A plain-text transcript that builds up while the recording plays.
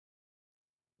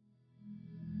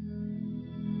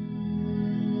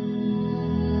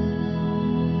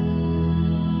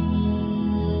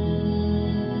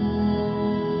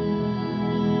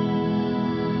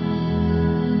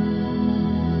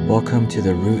Welcome to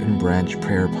the Root and Branch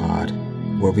Prayer Pod,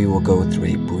 where we will go through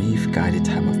a brief guided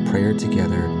time of prayer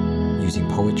together using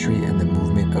poetry and the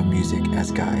movement of music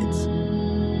as guides.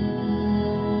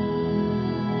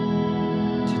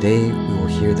 Today we will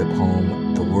hear the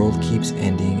poem "The World Keeps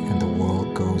Ending and the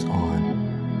World Goes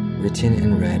On," written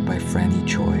and read by Franny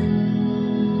Choi.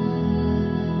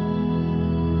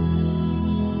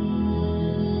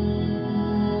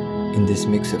 In this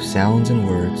mix of sounds and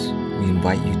words, we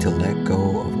invite you to let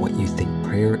go of what you think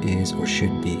prayer is or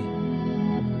should be,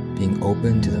 being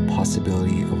open to the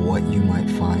possibility of what you might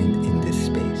find in this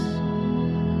space.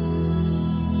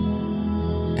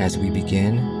 As we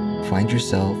begin, find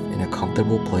yourself in a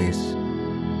comfortable place,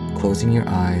 closing your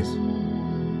eyes,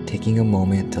 taking a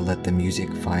moment to let the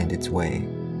music find its way.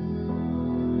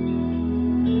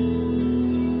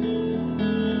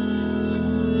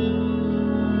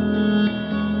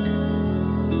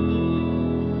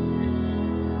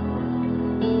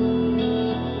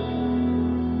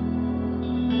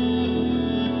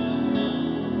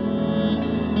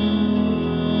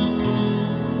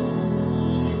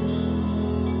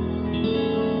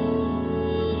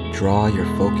 Draw your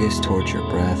focus towards your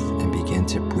breath and begin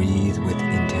to breathe with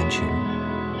intention,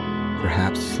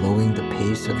 perhaps slowing the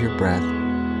pace of your breath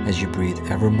as you breathe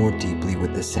ever more deeply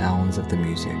with the sounds of the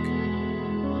music.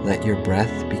 Let your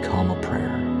breath become a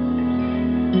prayer.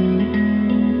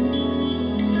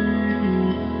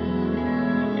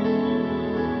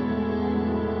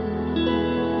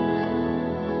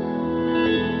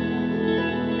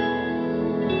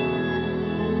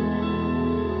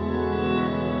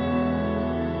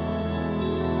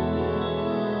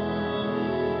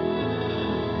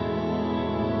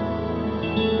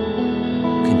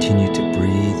 Continue to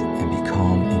breathe and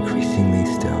become increasingly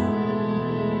still,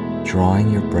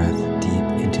 drawing your breath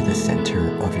deep into the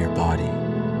center of your body.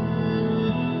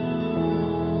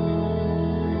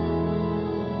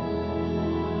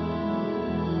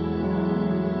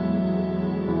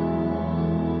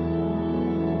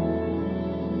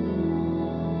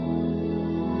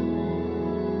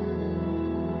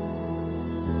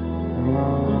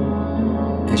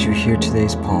 As you hear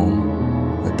today's poem,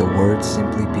 let the words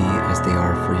simply be as they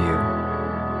are for you.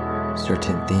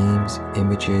 Certain themes,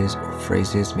 images, or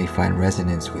phrases may find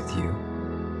resonance with you.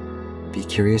 Be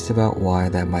curious about why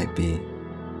that might be.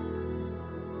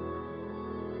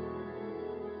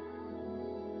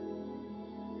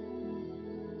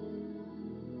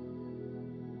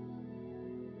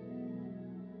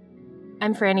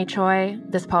 I'm Franny Choi.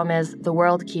 This poem is "The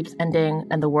World Keeps Ending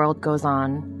and the World Goes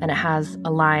On," and it has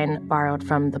a line borrowed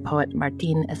from the poet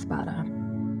Martín Espada.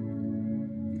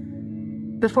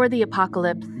 Before the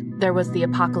apocalypse, there was the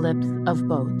apocalypse of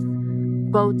boats.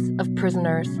 Boats of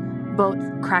prisoners, boats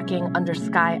cracking under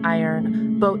sky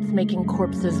iron, boats making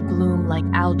corpses bloom like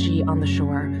algae on the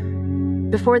shore.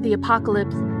 Before the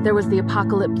apocalypse, there was the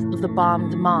apocalypse of the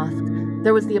bombed mosque.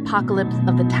 There was the apocalypse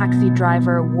of the taxi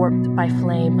driver warped by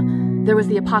flame. There was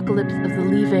the apocalypse of the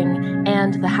leaving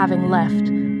and the having left,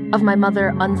 of my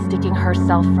mother unsticking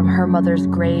herself from her mother's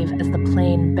grave as the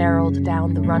plane barreled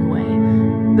down the runway.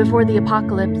 Before the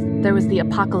apocalypse, there was the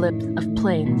apocalypse of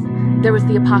planes. There was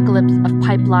the apocalypse of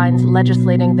pipelines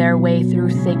legislating their way through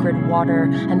sacred water,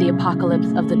 and the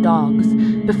apocalypse of the dogs,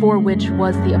 before which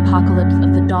was the apocalypse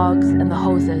of the dogs and the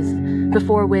hoses,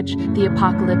 before which the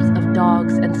apocalypse of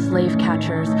dogs and slave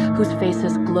catchers whose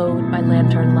faces glowed by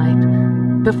lantern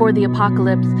light. Before the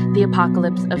apocalypse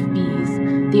of bees,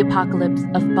 the apocalypse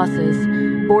of buses,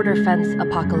 border fence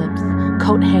apocalypse,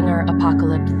 coat hanger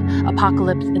apocalypse,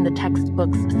 apocalypse in the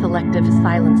textbook's selective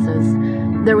silences.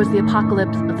 There was the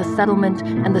apocalypse of the settlement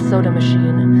and the soda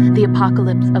machine, the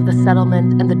apocalypse of the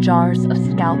settlement and the jars of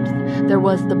scalps. There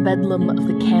was the bedlam of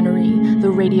the cannery, the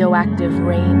radioactive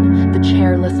rain, the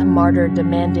chairless martyr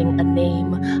demanding a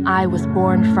name. I was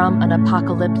born from an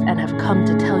apocalypse and have come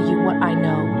to tell you what I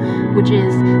know, which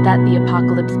is that the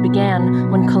apocalypse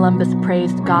began when Columbus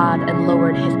praised God and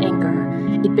lowered his anchor.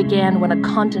 It began when a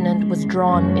continent was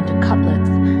drawn into cutlets.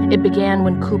 It began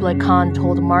when Kublai Khan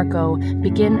told Marco,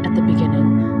 "Begin at the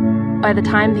beginning." By the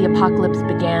time the apocalypse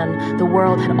began, the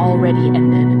world had already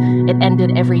ended. It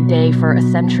ended every day for a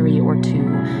century or two.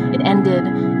 It ended,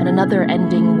 and another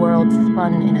ending world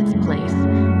spun in its place.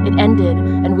 It ended,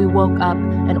 and we woke up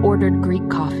and ordered Greek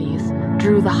coffees,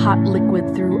 drew the hot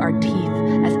liquid through our teeth,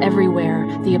 as everywhere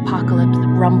the apocalypse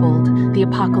rumbled, the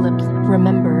apocalypse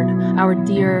remembered, our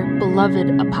dear,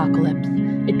 beloved apocalypse.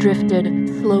 It drifted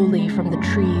slowly from the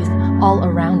trees all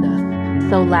around us,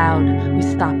 so loud we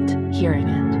stopped hearing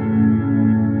it.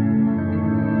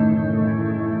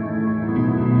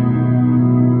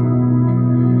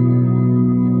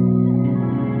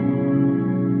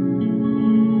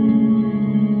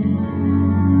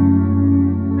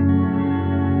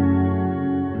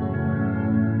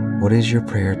 What is your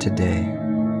prayer today?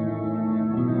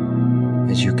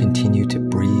 As you continue to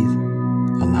breathe,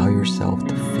 allow yourself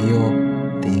to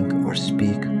feel, think, or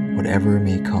speak whatever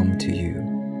may come to you.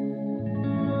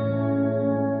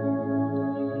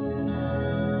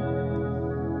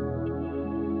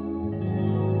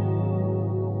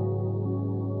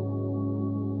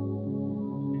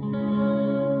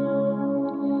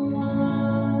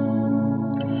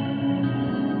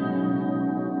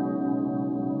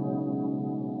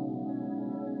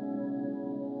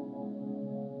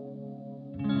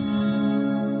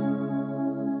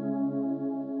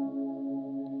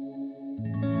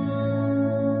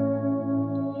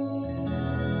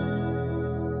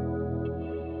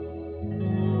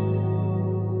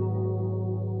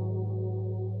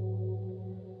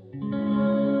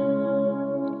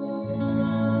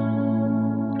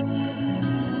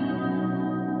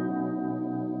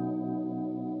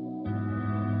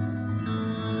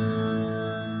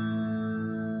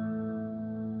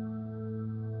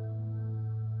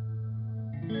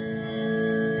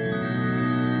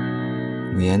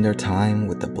 We end our time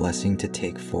with the blessing to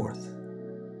take forth.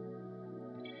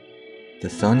 The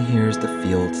sun hears the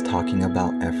fields talking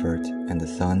about effort, and the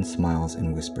sun smiles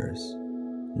and whispers,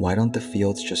 "Why don't the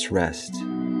fields just rest?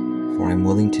 For I'm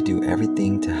willing to do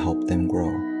everything to help them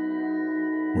grow."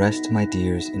 Rest, my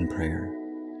dears, in prayer.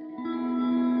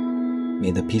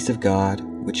 May the peace of God,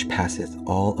 which passeth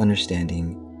all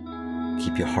understanding,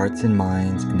 keep your hearts and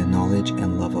minds in the knowledge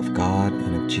and love of God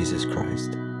and of Jesus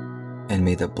Christ. And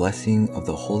may the blessing of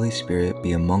the Holy Spirit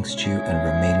be amongst you and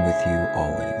remain with you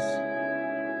always.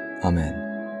 Amen.